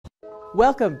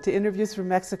Welcome to Interviews from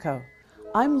Mexico.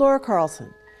 I'm Laura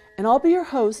Carlson, and I'll be your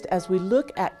host as we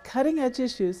look at cutting-edge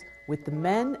issues with the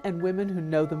men and women who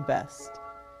know them best,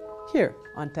 here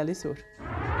on Telesur.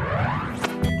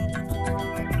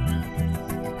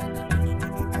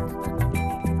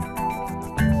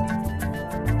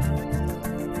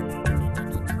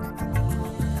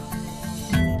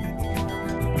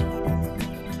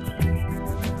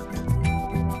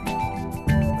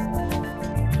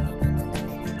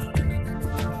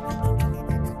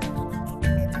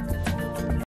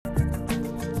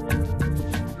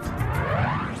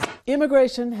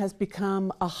 Immigration has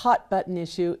become a hot-button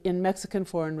issue in Mexican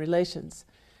foreign relations,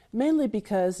 mainly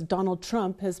because Donald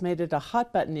Trump has made it a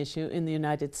hot-button issue in the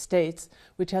United States,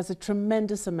 which has a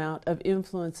tremendous amount of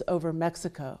influence over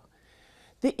Mexico.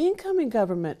 The incoming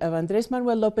government of Andrés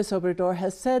Manuel López Obrador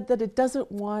has said that it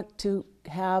doesn't want to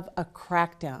have a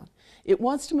crackdown. It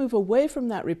wants to move away from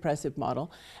that repressive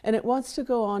model, and it wants to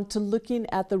go on to looking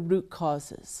at the root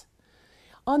causes.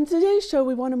 On today's show,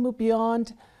 we want to move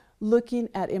beyond looking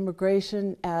at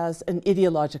immigration as an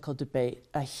ideological debate,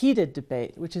 a heated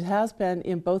debate, which it has been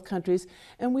in both countries,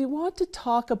 and we want to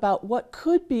talk about what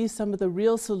could be some of the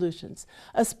real solutions,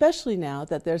 especially now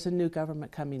that there's a new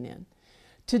government coming in.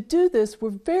 To do this, we're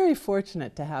very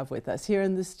fortunate to have with us here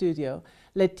in the studio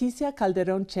Leticia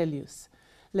Calderon-Chelius.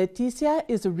 Leticia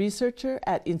is a researcher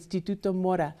at Instituto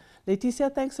Mora.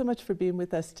 Leticia, thanks so much for being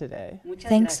with us today.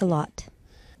 Thanks a lot.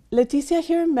 Leticia,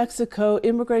 here in Mexico,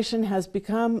 immigration has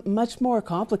become much more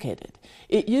complicated.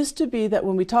 It used to be that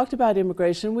when we talked about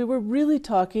immigration, we were really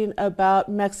talking about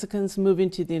Mexicans moving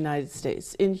to the United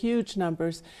States in huge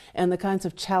numbers and the kinds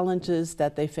of challenges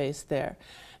that they face there.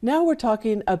 Now we're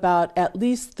talking about at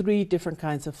least three different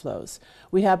kinds of flows.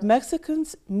 We have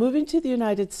Mexicans moving to the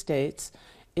United States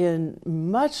in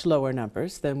much lower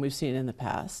numbers than we've seen in the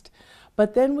past.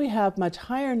 But then we have much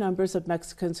higher numbers of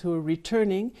Mexicans who are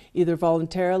returning, either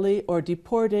voluntarily or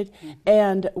deported,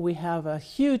 and we have a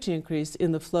huge increase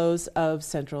in the flows of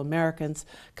Central Americans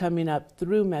coming up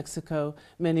through Mexico,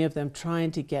 many of them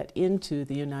trying to get into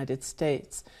the United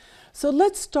States. So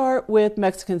let's start with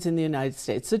Mexicans in the United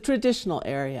States, the traditional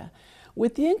area.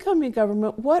 With the incoming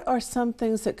government, what are some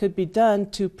things that could be done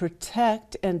to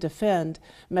protect and defend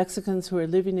Mexicans who are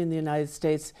living in the United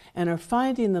States and are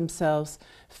finding themselves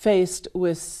faced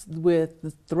with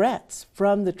threats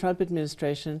from the Trump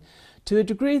administration to a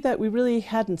degree that we really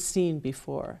hadn't seen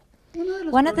before?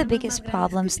 One of the biggest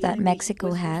problems that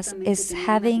Mexico has is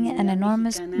having an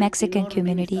enormous Mexican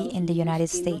community in the United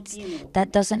States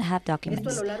that doesn't have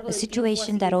documents, a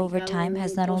situation that over time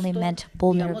has not only meant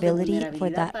vulnerability for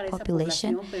that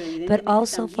population, but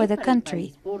also for the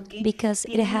country, because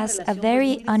it has a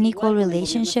very unequal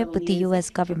relationship with the U.S.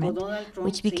 government,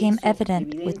 which became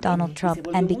evident with Donald Trump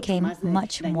and became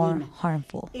much more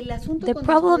harmful. The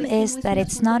problem is that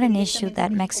it's not an issue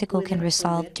that Mexico can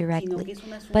resolve directly,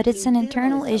 but it's an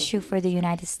internal issue for the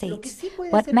United States.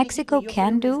 What Mexico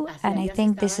can do, and I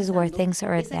think this is where things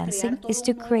are advancing, is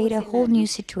to create a whole new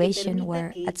situation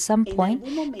where, at some point,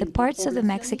 the parts of the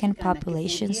Mexican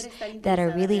populations that are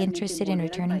really interested in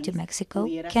returning to Mexico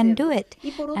can do it,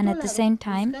 and at the same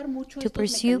time, to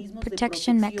pursue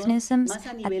protection mechanisms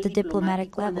at the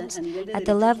diplomatic levels, at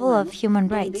the level of human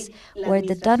rights, where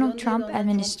the Donald Trump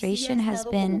administration has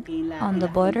been on the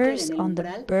borders, on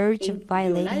the verge of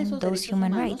violating those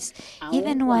human rights.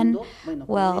 Even when,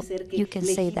 well, you can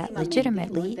say that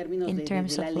legitimately, in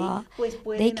terms of law,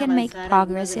 they can make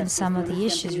progress in some of the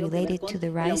issues related to the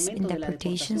rise in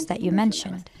deportations that you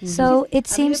mentioned. So it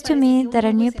seems to me that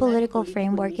a new political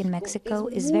framework in Mexico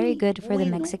is very good for the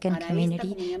Mexican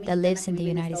community that lives in the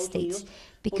United States.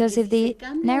 Because if the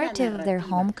narrative of their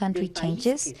home country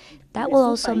changes, that will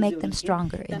also make them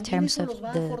stronger in terms of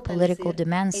the political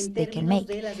demands they can make.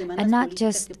 And not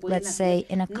just, let's say,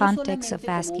 in a context of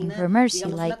asking for mercy,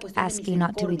 like asking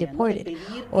not to be deported,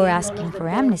 or asking for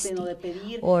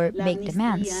amnesty, or make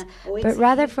demands, but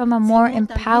rather from a more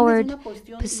empowered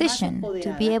position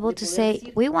to be able to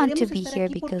say, we want to be here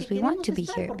because we want to be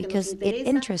here, because it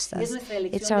interests us.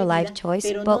 It's our life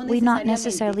choice, but we not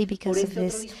necessarily because of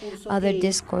this other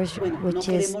discourse, which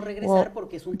is, well,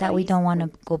 that we don't want to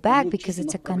go back because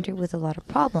it's a country with a lot of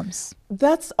problems.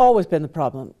 That's always been the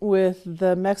problem with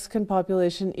the Mexican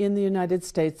population in the United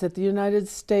States, that the United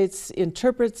States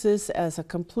interprets this as a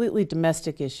completely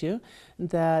domestic issue,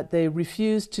 that they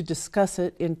refuse to discuss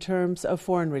it in terms of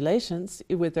foreign relations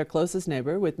with their closest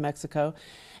neighbor, with Mexico,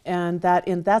 and that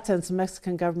in that sense the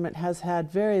Mexican government has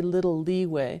had very little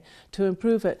leeway to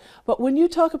improve it. But when you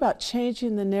talk about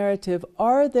changing the narrative,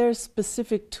 are there specific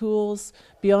specific tools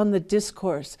beyond the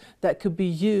discourse that could be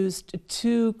used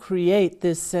to create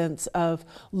this sense of,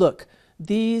 look,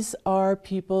 these are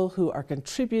people who are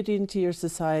contributing to your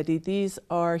society. These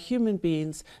are human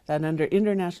beings that under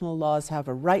international laws have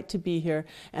a right to be here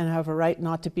and have a right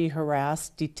not to be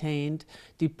harassed, detained,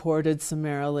 deported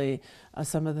summarily,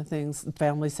 some of the things,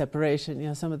 family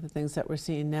separation, some of the things that we're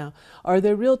seeing now. Are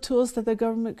there real tools that the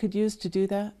government could use to do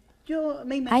that?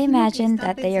 I imagine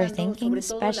that they are thinking,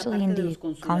 especially in the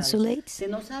consulates.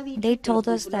 They told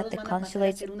us that the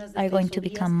consulates are going to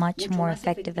become much more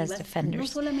effective as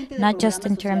defenders, not just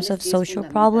in terms of social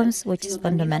problems, which is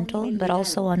fundamental, but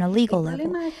also on a legal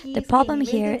level. The problem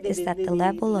here is that the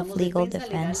level of legal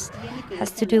defense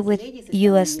has to do with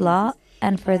U.S. law,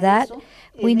 and for that,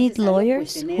 we need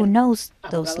lawyers who knows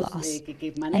those laws.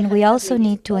 And we also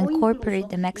need to incorporate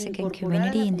the Mexican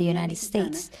community in the United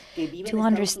States to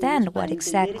understand what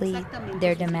exactly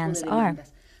their demands are.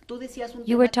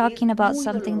 You were talking about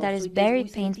something that is very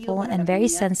painful and very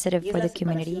sensitive for the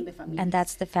community, and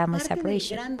that's the family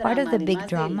separation. Part of the big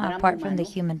drama, apart from the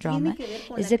human drama,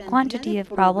 is the quantity of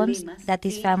problems that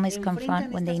these families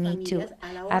confront when they need to,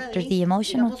 after the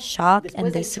emotional shock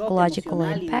and the psychological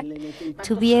impact,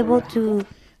 to be able to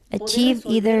achieve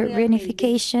either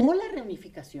reunification,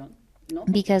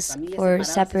 because for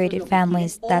separated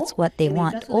families, that's what they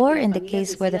want. Or in the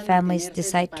case where the families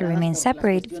decide to remain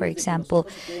separate, for example,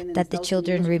 that the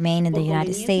children remain in the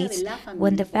United States,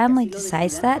 when the family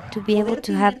decides that, to be able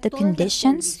to have the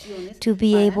conditions to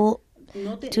be able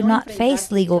to not face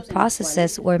legal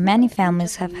processes where many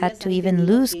families have had to even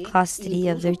lose custody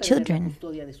of their children.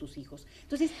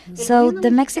 So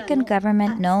the Mexican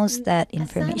government knows that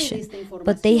information,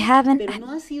 but they haven't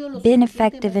been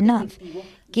effective enough,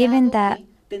 given that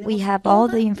we have all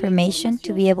the information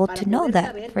to be able to know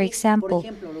that. For example,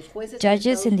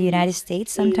 judges in the United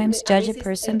States sometimes judge a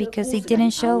person because they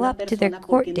didn't show up to their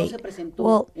court date.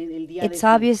 Well, it's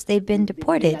obvious they've been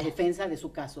deported.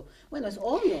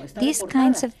 These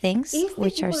kinds of things,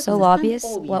 which are so obvious,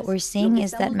 what we're seeing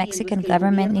is that Mexican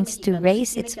government needs to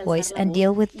raise its voice and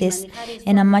deal with this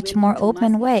in a much more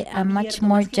open way, a much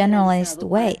more generalized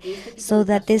way, so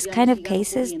that this kind of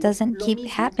cases doesn't keep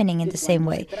happening in the same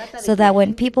way, so that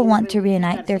when people want to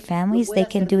reunite their families, they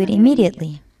can do it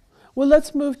immediately. Well,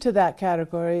 let's move to that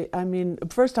category. I mean,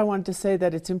 first I wanted to say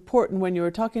that it's important when you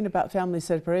were talking about family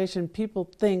separation,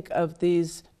 people think of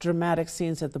these dramatic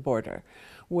scenes at the border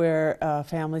where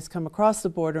families come across the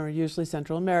border, usually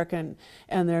Central American,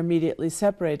 and they're immediately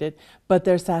separated. But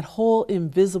there's that whole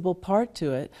invisible part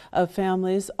to it of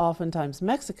families, oftentimes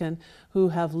Mexican, who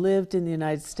have lived in the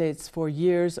United States for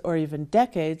years or even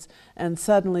decades, and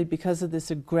suddenly, because of this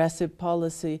aggressive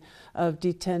policy of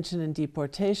detention and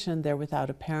deportation, they're without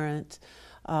a parent.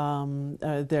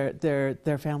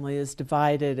 Their family is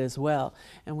divided as well,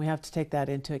 and we have to take that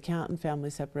into account in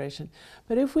family separation.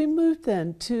 But if we move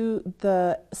then to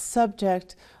the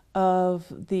subject of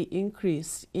the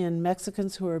increase in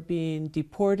Mexicans who are being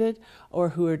deported or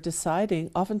who are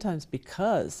deciding, oftentimes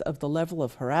because of the level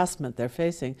of harassment they're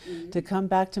facing, to come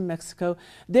back to Mexico,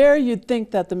 there you'd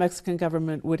think that the Mexican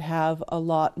government would have a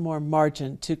lot more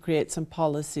margin to create some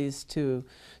policies to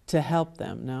help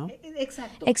them, no?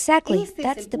 Exactly,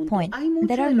 that's the point.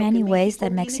 There are many ways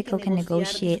that Mexico can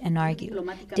negotiate and argue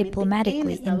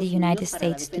diplomatically in the United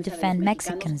States to defend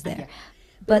Mexicans there.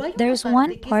 But there's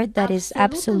one part that is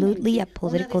absolutely a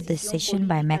political decision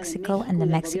by Mexico and the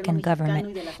Mexican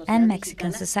government and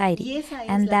Mexican society,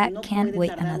 and that can't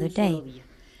wait another day.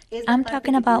 I'm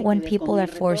talking about when people are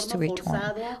forced to return,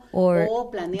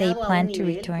 or they plan to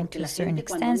return to a certain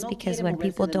extent, because when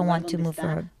people don't want to move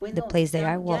from the place they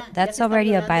are, well, that's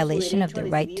already a violation of their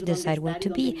right to decide where to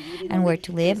be and where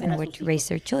to live and where to raise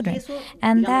their children.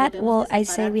 And that, well, I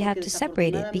say we have to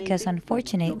separate it, because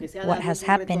unfortunately what has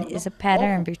happened is a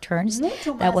pattern of returns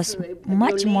that was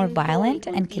much more violent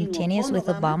and continuous with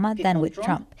Obama than with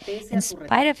Trump, in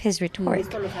spite of his rhetoric.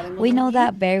 We know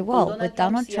that very well. With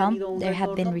Donald Trump, there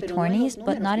have been returnees,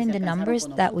 but not in the numbers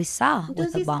that we saw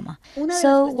with Obama.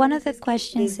 So one of the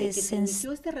questions is, since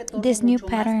this new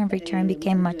pattern of return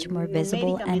became much more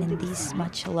visible and in these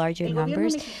much larger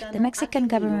numbers, the Mexican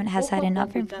government has had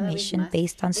enough information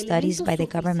based on studies by the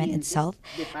government itself,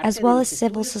 as well as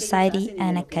civil society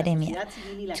and academia,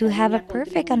 to have a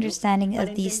perfect understanding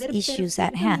of these issues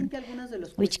at hand.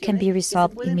 which can be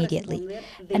resolved immediately.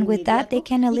 And with that, they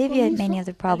can alleviate many of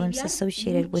the problems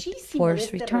associated with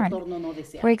forced return.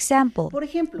 For example,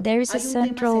 there is a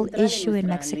central issue in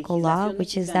Mexico law,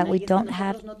 which is that we don't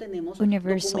have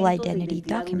universal identity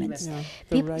documents. Yeah,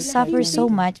 the People right to suffer so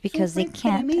identity. much because they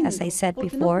can't, as I said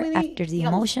before, after the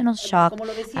emotional shock,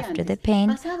 after the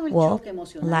pain, well,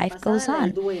 life goes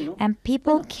on. And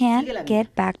people can't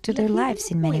get back to their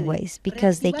lives in many ways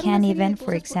because they can't even,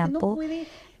 for example,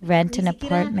 rent an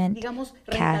apartment,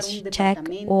 cash check,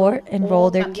 or enroll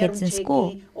their kids in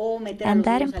school. And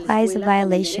that implies a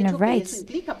violation of rights.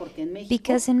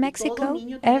 Because in Mexico,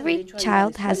 every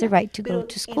child has a right to go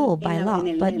to school by law,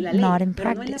 but not in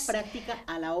practice.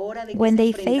 When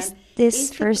they face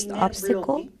this first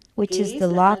obstacle, which is the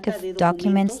lack of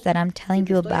documents that I'm telling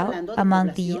you about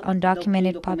among the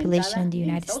undocumented population in the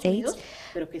United States,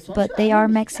 but they are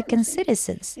Mexican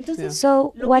citizens. Yeah.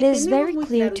 So what is very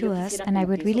clear to us, and I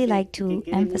would really like to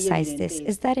emphasize this,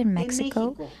 is that in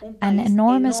Mexico, an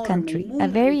enormous country, a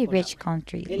very rich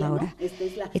country, Laura,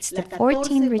 it's the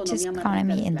 14th richest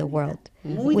economy in the world,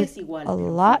 with a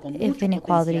lot of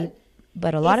inequality,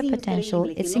 but a lot of potential.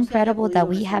 It's incredible that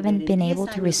we haven't been able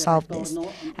to resolve this.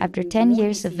 After 10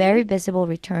 years of very visible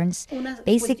returns,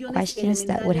 basic questions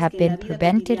that would have been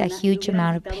prevented a huge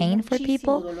amount of pain for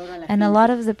people, and a lot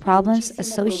of the problems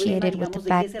associated with the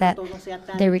fact that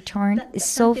the return is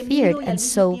so feared and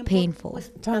so painful.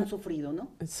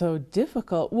 It's so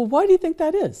difficult. Well, why do you think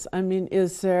that is? I mean,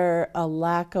 is there a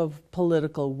lack of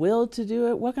political will to do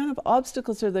it? What kind of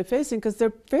obstacles are they facing? Because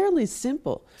they're fairly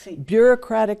simple,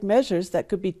 bureaucratic measures that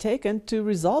could be taken to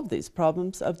resolve these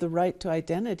problems of the right to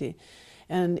identity.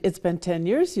 And it's been 10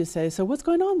 years, you say, so what's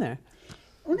going on there?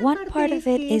 One part of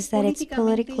it is that it's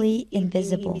politically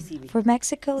invisible. For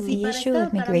Mexico, the issue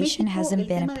of migration hasn't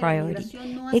been a priority.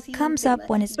 It comes up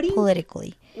when it's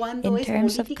politically, in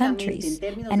terms of countries,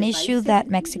 an issue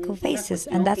that Mexico faces,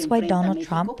 and that's why Donald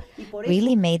Trump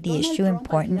really made the issue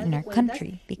important in our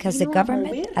country, because the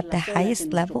government at the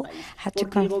highest level had to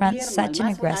confront such an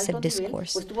aggressive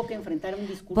discourse.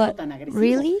 But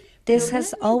really, this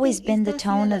has always been the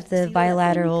tone of the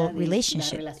bilateral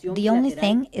relationship. The only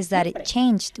thing is that it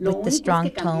changed with the strong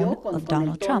tone of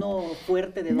Donald Trump.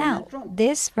 Now,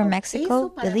 this for Mexico,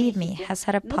 believe me, has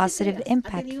had a positive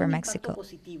impact for Mexico.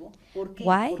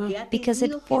 Why? Because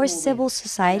it forced civil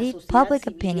society, public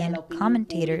opinion,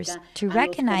 commentators to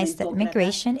recognize that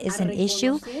migration is an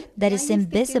issue that is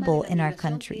invisible in our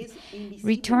country.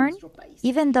 Return,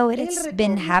 even though it has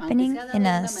been happening in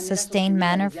a sustained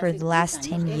manner for the last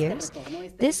 10 years,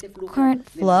 this current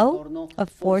flow of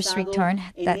forced return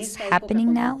that's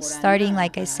happening now, starting,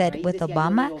 like I said, with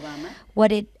Obama,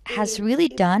 what it has really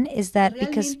done is that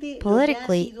because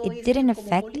politically it didn't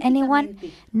affect anyone,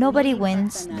 nobody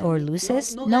wins or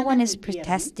loses, no one is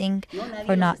protesting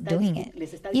for not doing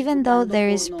it. Even though there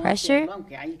is pressure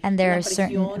and there are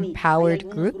certain empowered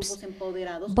groups,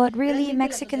 but really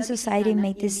Mexican society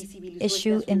made this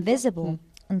issue invisible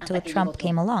until Trump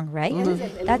came along, right?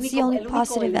 That's the only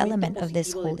positive element of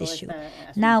this whole issue.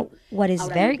 Now, what is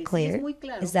very clear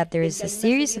is that there is a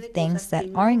series of things that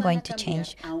aren't going to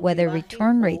change whether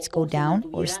return rates go down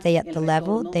or stay at the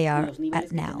level they are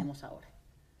at now.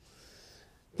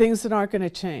 Things that aren't going to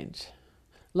change.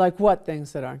 Like what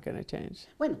things that aren't going to change?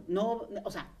 Well,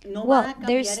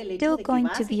 there's still going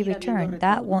to be return.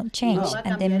 That won't change.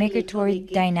 And the migratory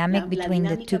dynamic between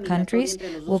the two countries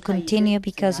will continue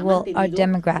because, well, our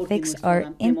demographics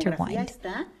are intertwined.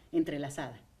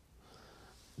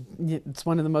 It's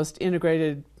one of the most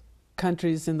integrated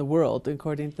countries in the world,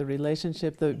 according to the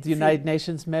relationship, the United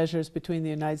Nations measures between the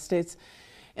United States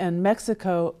and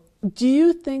Mexico. Do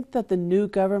you think that the new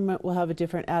government will have a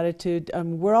different attitude?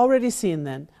 We're already seeing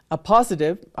then a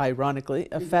positive, ironically,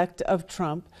 effect of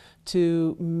Trump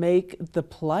to make the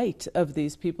plight of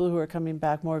these people who are coming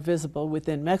back more visible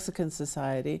within Mexican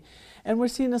society. And we're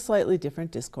seeing a slightly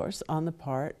different discourse on the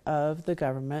part of the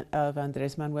government of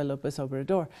Andrés Manuel López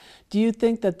Obrador. Do you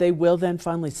think that they will then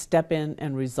finally step in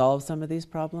and resolve some of these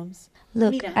problems?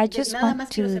 Look, I just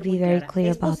want to be very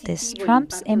clear about this.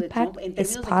 Trump's impact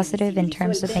is positive in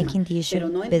terms of making the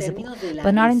issue visible,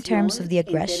 but not in terms of the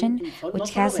aggression,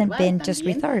 which hasn't been just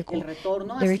rhetorical.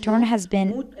 The return has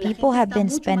been, people have been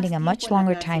spending a much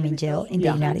longer time in jail in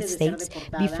the United States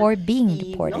before being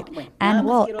deported. And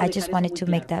well, I just wanted to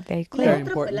make that very clear. Very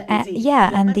important.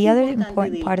 And the other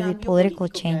important part of the political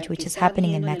change which is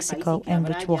happening in Mexico and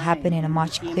which will happen in a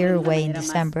much clearer way in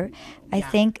December, I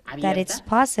think that it's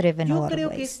positive in a lot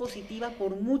of ways.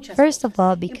 First of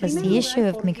all, because the issue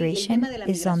of migration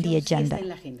is on the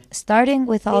agenda, starting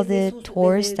with all the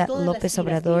tours that López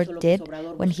Obrador did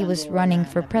when he was running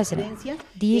for president.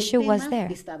 The issue was there.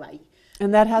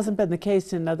 And that hasn't been the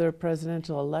case in other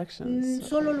presidential elections.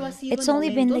 It's only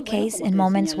been the case in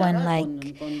moments when, like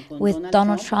with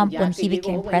Donald Trump, when he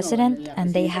became president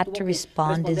and they had to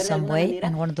respond in some way,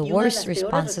 and one of the worst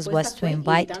responses was to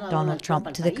invite Donald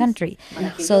Trump to the country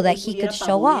so that he could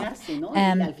show off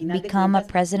and become a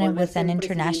president with an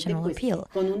international appeal.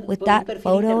 With that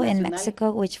photo in Mexico,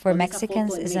 which for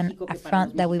Mexicans is an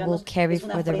affront that we will carry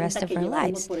for the rest of our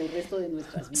lives.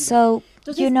 So,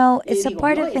 you know, it's a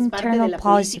part of internal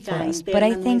policy for us, but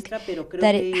I think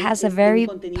that it has a very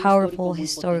powerful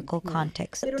historical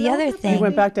context. The other thing... He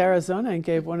went back to Arizona and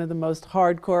gave one of the most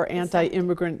hardcore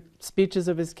anti-immigrant speeches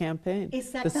of his campaign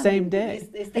the same day.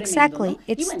 Exactly.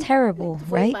 It's terrible,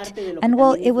 right? And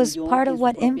well, it was part of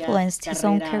what influenced his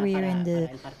own career in the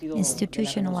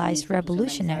institutionalized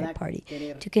Revolutionary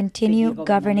Party to continue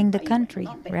governing the country,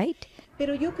 right?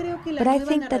 But I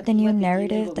think that the new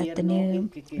narrative that the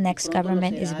next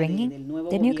government is bringing,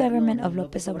 the new government of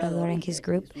López Obrador and his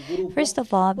group, first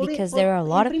of all, because there are a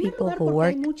lot of people who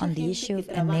work on the issue of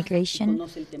immigration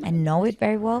and know it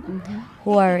very well,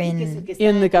 who are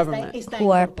in the government, who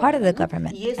are part of the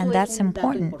government, and that's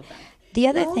important. The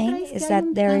other thing is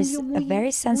that there is a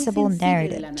very sensible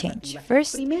narrative change.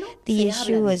 First, the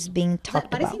issue is being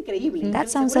talked about. That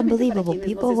sounds unbelievable.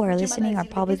 People who are listening are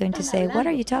probably going to say, what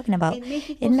are you talking about?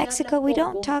 In Mexico, we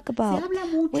don't talk about.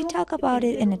 We talk about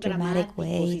it in a dramatic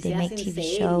way. They make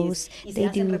TV shows. They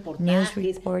do news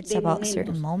reports about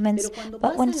certain moments.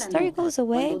 But when the story goes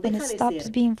away, when it stops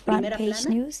being front page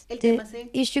news, the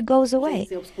issue goes away.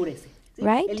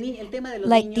 Right?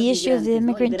 Like the issue of the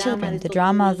immigrant children, the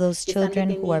drama of those children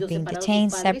who are being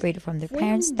detained, separated from their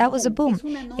parents, that was a boom.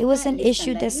 It was an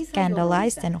issue that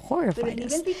scandalized and horrified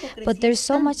us. But there's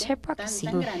so much hypocrisy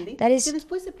that is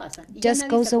just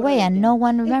goes away and no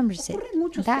one remembers it.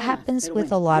 That happens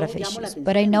with a lot of issues.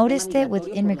 But I noticed it with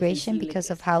immigration because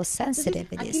of how sensitive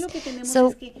it is.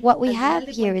 So what we have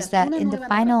here is that in the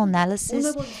final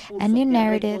analysis, a new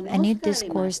narrative, a new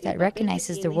discourse that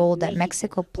recognizes the role that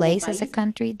Mexico plays as a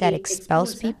country that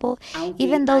expels people,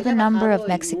 even though the number of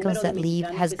Mexicans that leave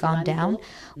has gone down,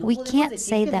 we can't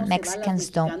say that Mexicans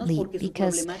don't leave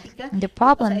because the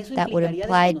problem that would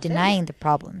imply denying the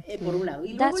problem.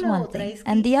 That's one thing.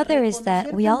 And the other is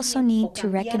that we also need to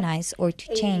recognize or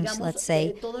to change, let's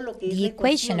say, the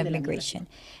equation of migration.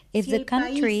 If the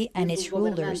country and its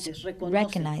rulers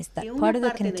recognize that part of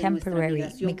the contemporary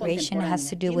migration has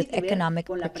to do with economic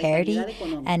precarity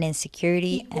and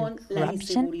insecurity and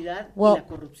corruption, well,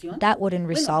 that wouldn't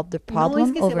resolve the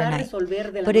problem overnight.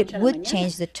 But it would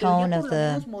change the tone of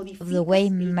the way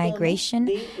migration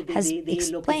has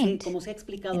explained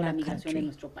in our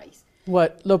country.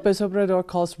 What López Obrador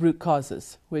calls root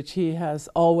causes, which he has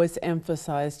always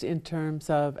emphasized in terms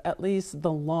of at least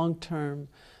the long-term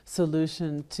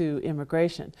solution to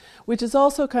immigration, which is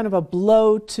also kind of a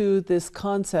blow to this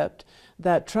concept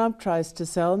that Trump tries to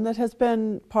sell and that has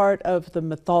been part of the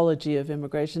mythology of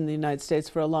immigration in the United States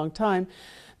for a long time,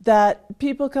 that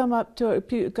people come up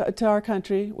to our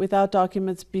country without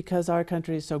documents because our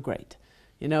country is so great,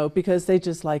 you know, because they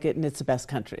just like it and it's the best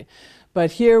country.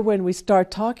 But here when we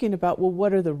start talking about, well,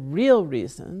 what are the real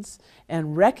reasons,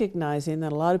 and recognizing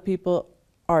that a lot of people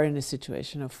are in a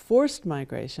situation of forced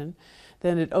migration,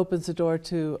 then it opens the door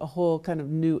to a whole kind of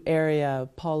new area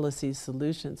of policy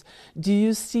solutions. Do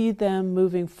you see them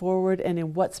moving forward, and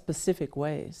in what specific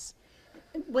ways?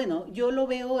 Well,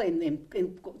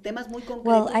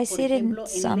 I see it in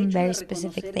some very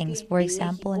specific things. For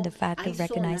example, in the fact of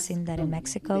recognizing that in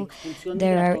Mexico,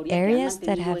 there are areas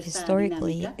that have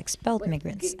historically expelled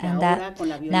migrants, and that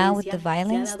now with the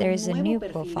violence, there is a new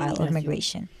profile of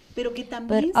migration.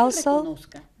 But also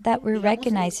that we're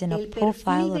recognizing a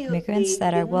profile of migrants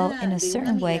that are, well, in a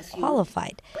certain way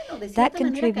qualified. That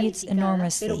contributes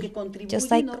enormously,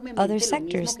 just like other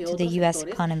sectors, to the U.S.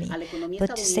 economy.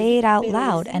 But to say it out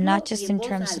loud, and not just in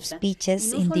terms of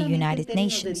speeches in the United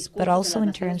Nations, but also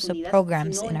in terms of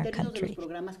programs in our country.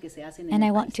 And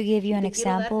I want to give you an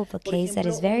example of a case that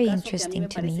is very interesting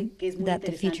to me that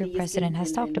the future president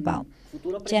has talked about: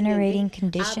 generating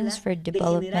conditions for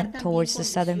development towards the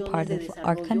southern part of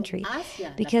our country,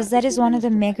 because that is one of the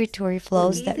migratory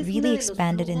flows that really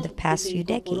expanded in the past few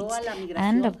decades.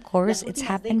 And of course, it's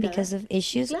happened because of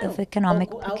issues of economic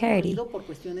precarity.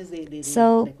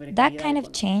 So that kind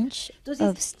of change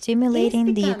of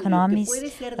stimulating the economies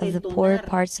of the poorer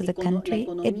parts of the country,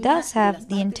 it does have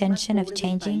the intention of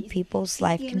changing people's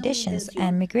life conditions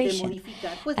and migration.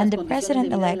 And the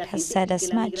president-elect has said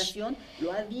as much.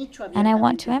 And I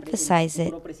want to emphasize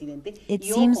it. It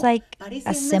seems like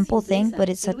a simple thing, but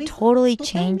it's a totally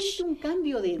changed change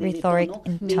rhetoric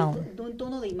in tone.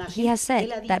 He has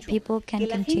said that people can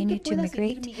continue to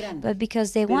migrate, but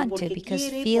because they want to, because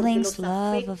feelings,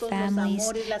 love of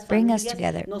families bring us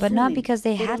together, but not because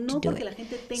they have to do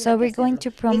it. So we're going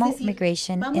to promote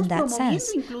migration in that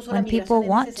sense, when people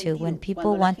want to, when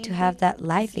people want to have that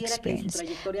life experience,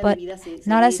 but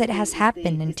not as it has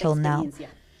happened until now,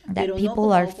 that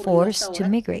people are forced to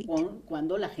migrate.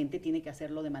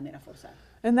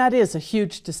 And that is a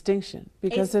huge distinction,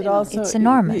 because it's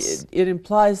enormous. It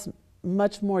implies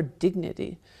much more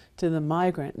dignity to the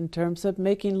migrant in terms of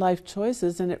making life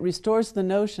choices, and it restores the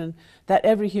notion that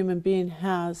every human being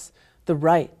has the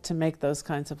right to make those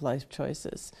kinds of life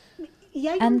choices.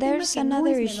 And there's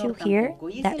another issue here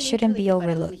that shouldn't be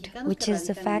overlooked, which is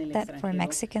the fact that for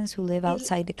Mexicans who live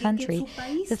outside the country,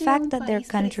 the fact that their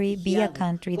country be a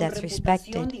country that's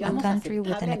respected, a country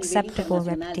with an acceptable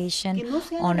reputation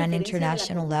on an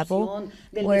international level,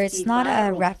 where it's not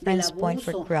a reference point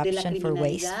for corruption, for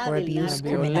waste, for abuse,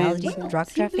 criminality, drug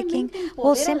trafficking,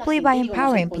 well, simply by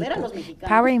empowering people,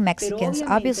 empowering Mexicans,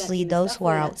 obviously those who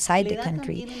are outside the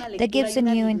country, that gives a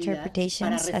new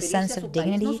interpretations, a sense of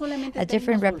dignity, a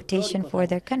different reputation for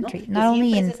their country, not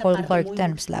only in folkloric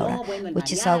terms, Laura,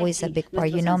 which is always a big part.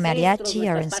 You know, mariachi,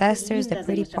 our ancestors, the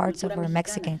pretty parts of our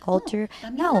Mexican culture.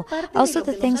 No, also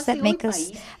the things that make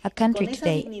us a country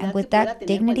today, and with that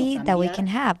dignity that we can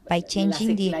have by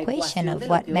changing the equation of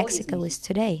what Mexico is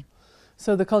today.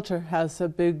 So the culture has a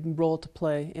big role to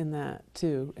play in that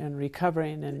too, and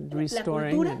recovering and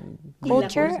restoring. And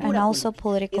culture and also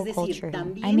political culture.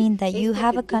 I mean that you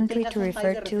have a country to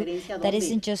refer to that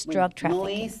isn't just drug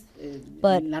trafficking,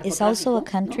 but it's also a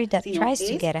country that tries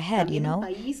to get ahead, you know,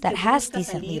 that has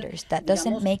decent leaders, that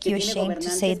doesn't make you ashamed to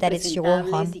say that it's your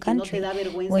home country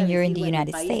when you're in the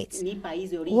United States.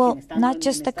 Well, not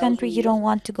just a country you don't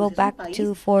want to go back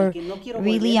to for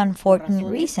really unfortunate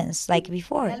reasons like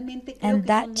before. And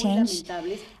that change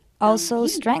also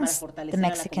strengthens the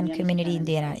Mexican community in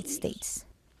the United States.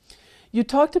 You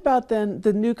talked about then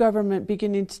the new government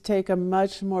beginning to take a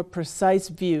much more precise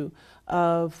view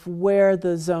of where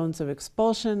the zones of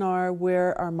expulsion are,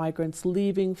 where are migrants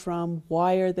leaving from,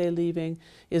 why are they leaving,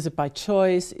 is it by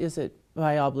choice, is it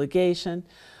by obligation?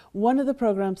 One of the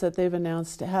programs that they've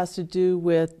announced has to do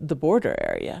with the border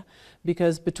area,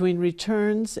 because between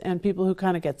returns and people who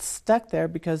kind of get stuck there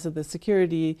because of the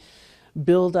security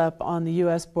build up on the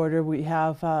U.S. border, we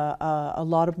have a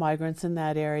lot of migrants in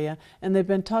that area, and they've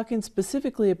been talking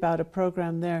specifically about a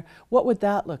program there. What would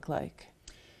that look like?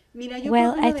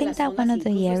 Well, I think that one of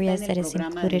the areas that is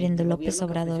included in the López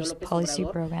Obrador's policy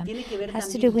program has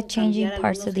to do with changing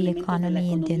parts of the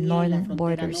economy in the northern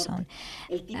border zone,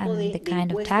 and the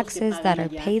kind of taxes that are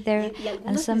paid there,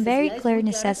 and some very clear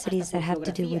necessities that have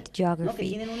to do with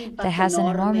geography that has an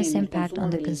enormous impact on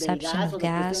the consumption of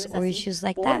gas or issues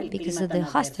like that because of the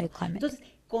hostile climate.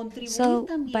 So,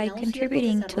 by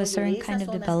contributing to a certain kind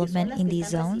of development in these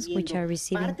zones, which are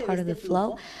receiving part of the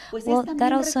flow, well,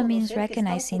 that also means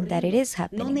recognizing that it is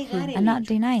happening and not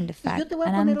denying the fact.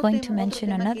 And I'm going to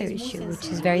mention another issue, which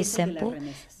is very simple,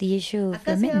 the issue of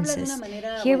remittances.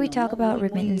 Here we talk about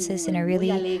remittances in a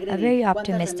very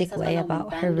optimistic way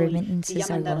about how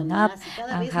remittances are going up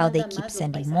and how they keep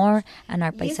sending more, and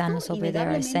our paisanos over there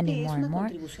are sending more and more.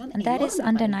 And that is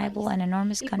undeniable, an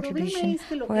enormous contribution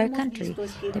for our country.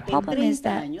 The problem is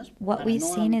that what we've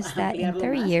seen is that in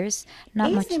 30 years,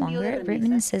 not much longer,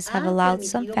 remittances have allowed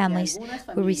some families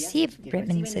who receive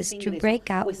remittances to break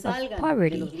out of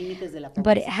poverty.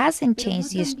 But it hasn't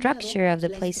changed the structure of the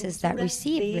places that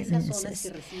receive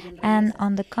remittances. And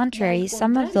on the contrary,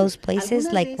 some of those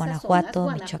places like Guanajuato,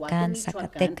 Michoacán,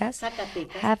 Zacatecas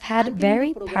have had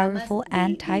very powerful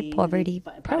anti-poverty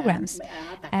programs.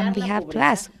 And we have to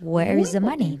ask, where is the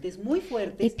money?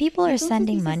 If people are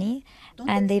sending money,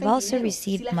 and they've also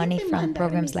received money from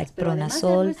programs like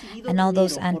Pronasol and all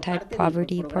those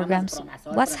anti-poverty programs,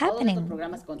 what's happening?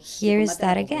 Here is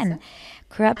that again.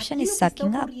 Corruption is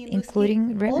sucking up,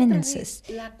 including remittances.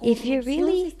 If you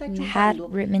really had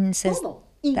remittances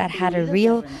that had a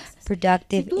real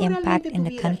productive impact in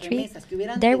the country,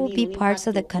 there will be parts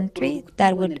of the country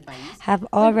that would have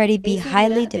already be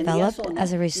highly developed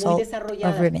as a result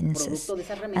of remittances.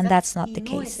 And that's not the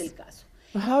case.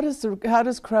 How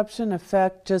does corruption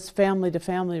affect just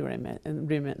family-to-family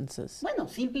remittances? Well,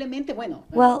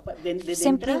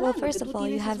 simply, well, first of all,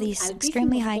 you have these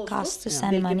extremely high costs to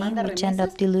send money, which end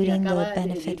up diluting the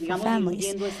benefit for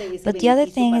families. But the other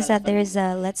thing is that there is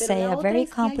a, let's say, a very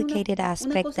complicated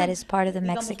aspect that is part of the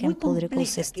Mexican political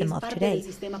system of today,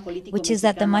 which is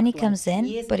that the money comes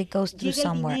in, but it goes through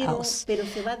somewhere else.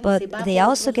 But they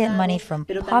also get money from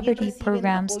poverty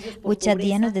programs, which at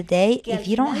the end of the day, if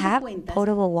you don't have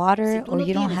potable water or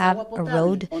you don't have a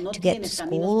road to get to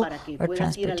school or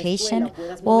transportation,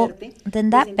 well, then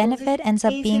that benefit ends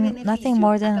up being nothing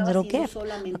more than a little gift,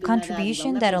 a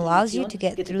contribution that allows you to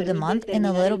get through the month in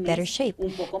a little better shape.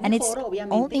 And it's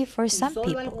only for some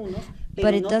people,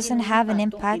 but it doesn't have an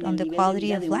impact on the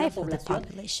quality of life of the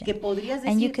population.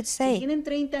 And you could say,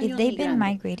 if they've been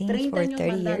migrating for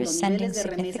 30 years, sending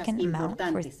significant amount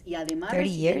for 30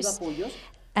 years,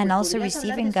 and also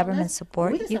receiving government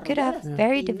support, you could have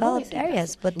very developed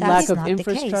areas, but that's not the case. Lack of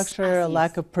infrastructure, a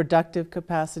lack of productive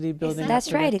capacity building.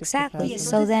 That's right, exactly.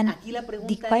 So then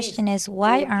the question is,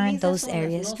 why aren't those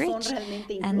areas reached?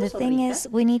 And the thing is,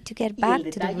 we need to get back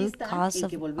to the root cause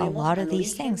of a lot of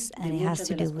these things, and it has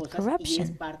to do with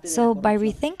corruption. So by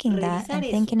rethinking that and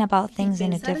thinking about things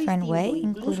in a different way,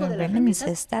 including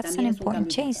remittances, that's an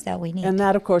important change that we need. And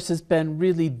that, of course, has been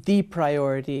really the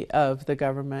priority of the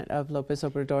government of López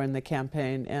Obrador in the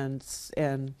campaign,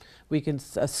 and we can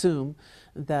assume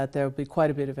that there will be quite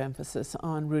a bit of emphasis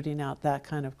on rooting out that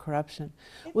kind of corruption.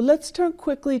 Well, let's turn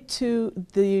quickly to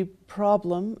the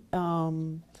problem,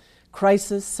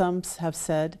 crisis, some have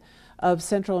said, of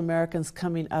Central Americans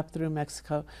coming up through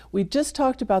Mexico. We just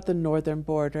talked about the northern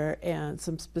border and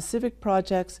some specific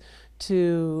projects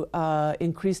to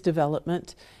increase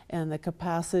development and the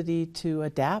capacity to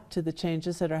adapt to the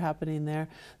changes that are happening there.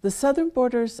 The southern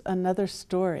border's another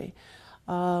story.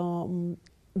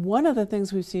 One of the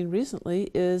things we've seen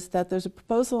recently is that there's a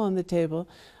proposal on the table,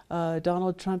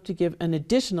 Donald Trump to give an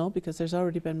additional, because there's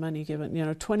already been money given,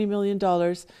 $20 million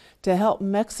to help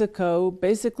Mexico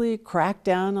basically crack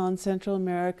down on Central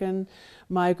American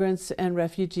migrants and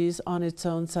refugees on its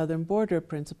own southern border,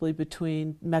 principally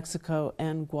between Mexico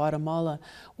and Guatemala.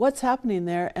 What's happening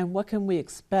there, and what can we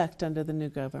expect under the new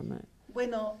government?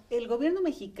 Well,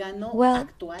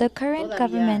 the current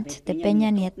government, the Peña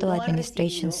Nieto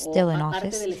administration still in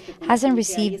office, hasn't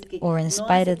received, or in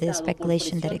spite of the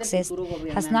speculation that exists,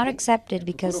 has not accepted,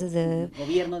 because of the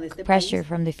pressure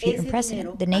from the future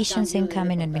president, the nation's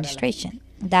incoming administration,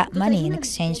 that money in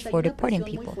exchange for deporting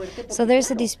people. So there's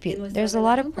a dispute. There's a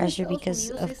lot of pressure because,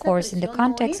 of course, in the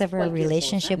context of our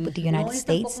relationship with the United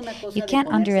States, you can't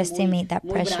underestimate that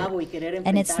pressure.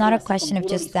 And it's not a question of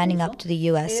just standing up to the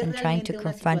U.S. and trying to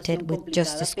confront it with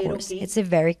just discourse. It's a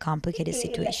very complicated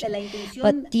situation.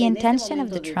 But the intention of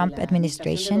the Trump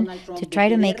administration to try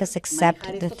to make us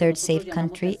accept the third safe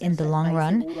country in the long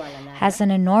run has an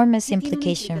enormous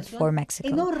implication for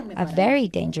Mexico, a very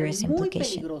dangerous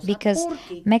implication, because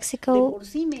Mexico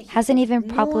hasn't even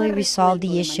properly resolved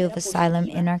the issue of asylum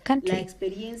in our country.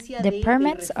 The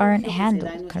permits aren't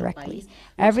handled correctly.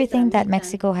 Everything that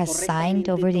Mexico has signed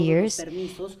over the years,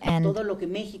 and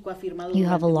you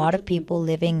have a lot of people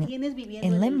living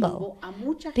in limbo,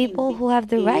 people who have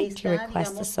the right to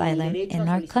request asylum in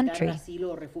our country.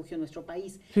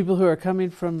 People who are coming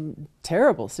from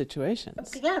terrible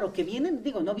situations.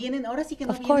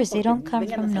 Of course, they don't come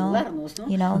from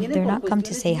they're not come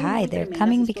to say hi. They're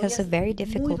coming because of very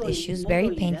difficult issues,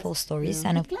 very painful stories,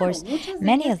 and of course,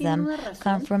 many of them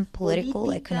come from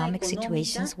political, economic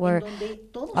situations where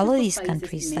all of these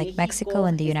countries, like Mexico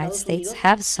and the United States,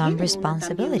 have some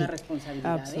responsibility.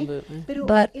 Absolutely.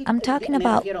 But I'm talking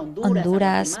about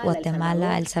Honduras,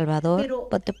 Guatemala, El Salvador,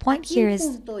 but the point here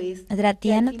is that at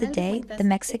the end of the day, the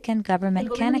Mexican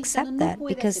government can't accept that,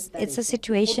 because it's a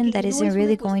situation that isn't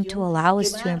really going to allow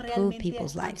us to improve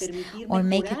people's lives or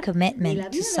make a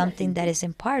commitment to something that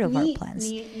isn't part of our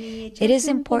plans. It is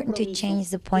important to change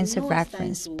the points of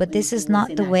reference, but this is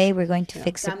not the way we're going to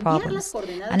fix the problems.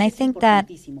 And I think that,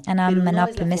 and I'm an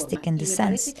optimistic in this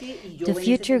sense, the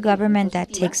future government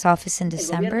that takes office in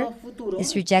December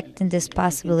is rejecting this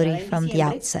possibility from the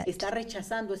outset.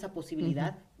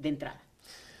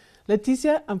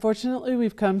 Leticia, unfortunately,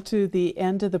 we've come to the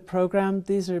end of the program.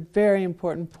 These are very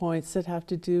important points that have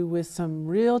to do with some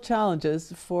real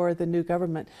challenges for the new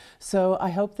government. So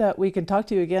I hope that we can talk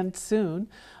to you again soon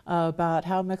about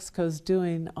how Mexico's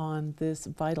doing on this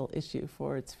vital issue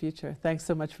for its future. Thanks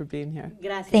so much for being here.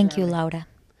 Thank you, Laura.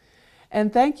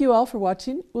 And thank you all for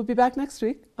watching. We'll be back next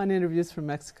week on Interviews from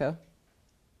Mexico.